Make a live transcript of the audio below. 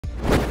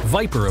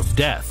Viper of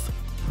Death.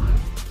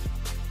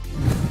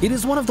 It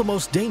is one of the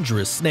most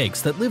dangerous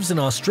snakes that lives in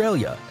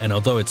Australia, and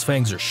although its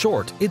fangs are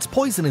short, its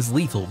poison is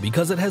lethal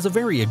because it has a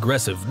very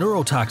aggressive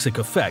neurotoxic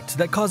effect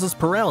that causes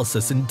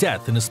paralysis and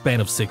death in a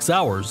span of 6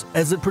 hours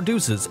as it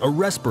produces a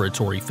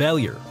respiratory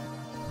failure.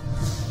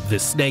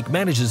 This snake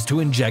manages to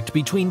inject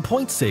between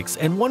 0.6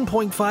 and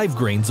 1.5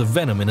 grains of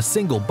venom in a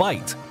single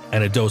bite,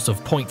 and a dose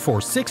of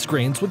 0.46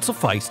 grains would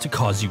suffice to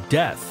cause you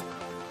death.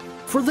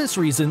 For this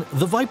reason,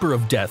 the Viper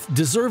of Death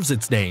deserves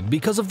its name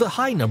because of the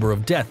high number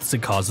of deaths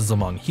it causes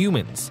among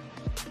humans.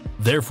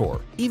 Therefore,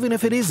 even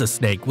if it is a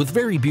snake with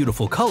very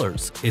beautiful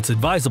colors, it's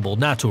advisable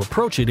not to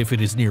approach it if it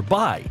is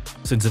nearby,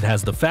 since it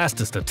has the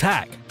fastest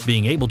attack,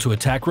 being able to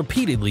attack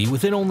repeatedly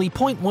within only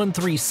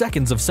 0.13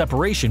 seconds of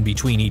separation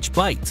between each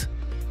bite.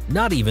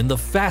 Not even the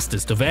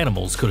fastest of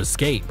animals could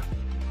escape.